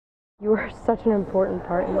You are such an important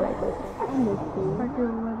part in my existence.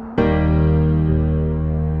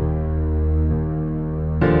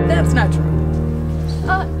 That's not true.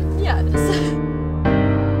 Yeah, it is.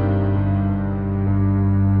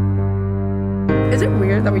 Is it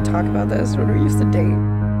weird that we talk about this when we used to date?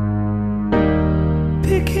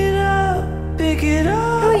 Pick it up, pick it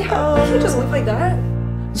up. Oh yeah, she just look like that.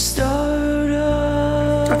 Start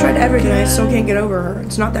up. I've tried everything, I still can't get over her.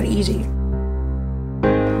 It's not that easy.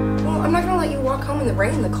 Well, I'm not gonna let you walk home in the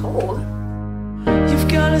rain and the cold. You've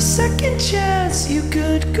got a second chance, you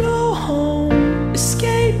could go home,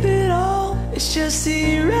 escape it all, it's just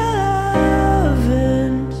irrelevant.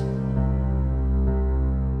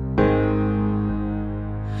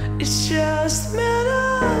 It's just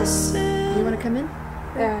medicine. You want to come in?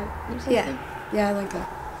 Yeah, I like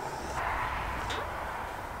that.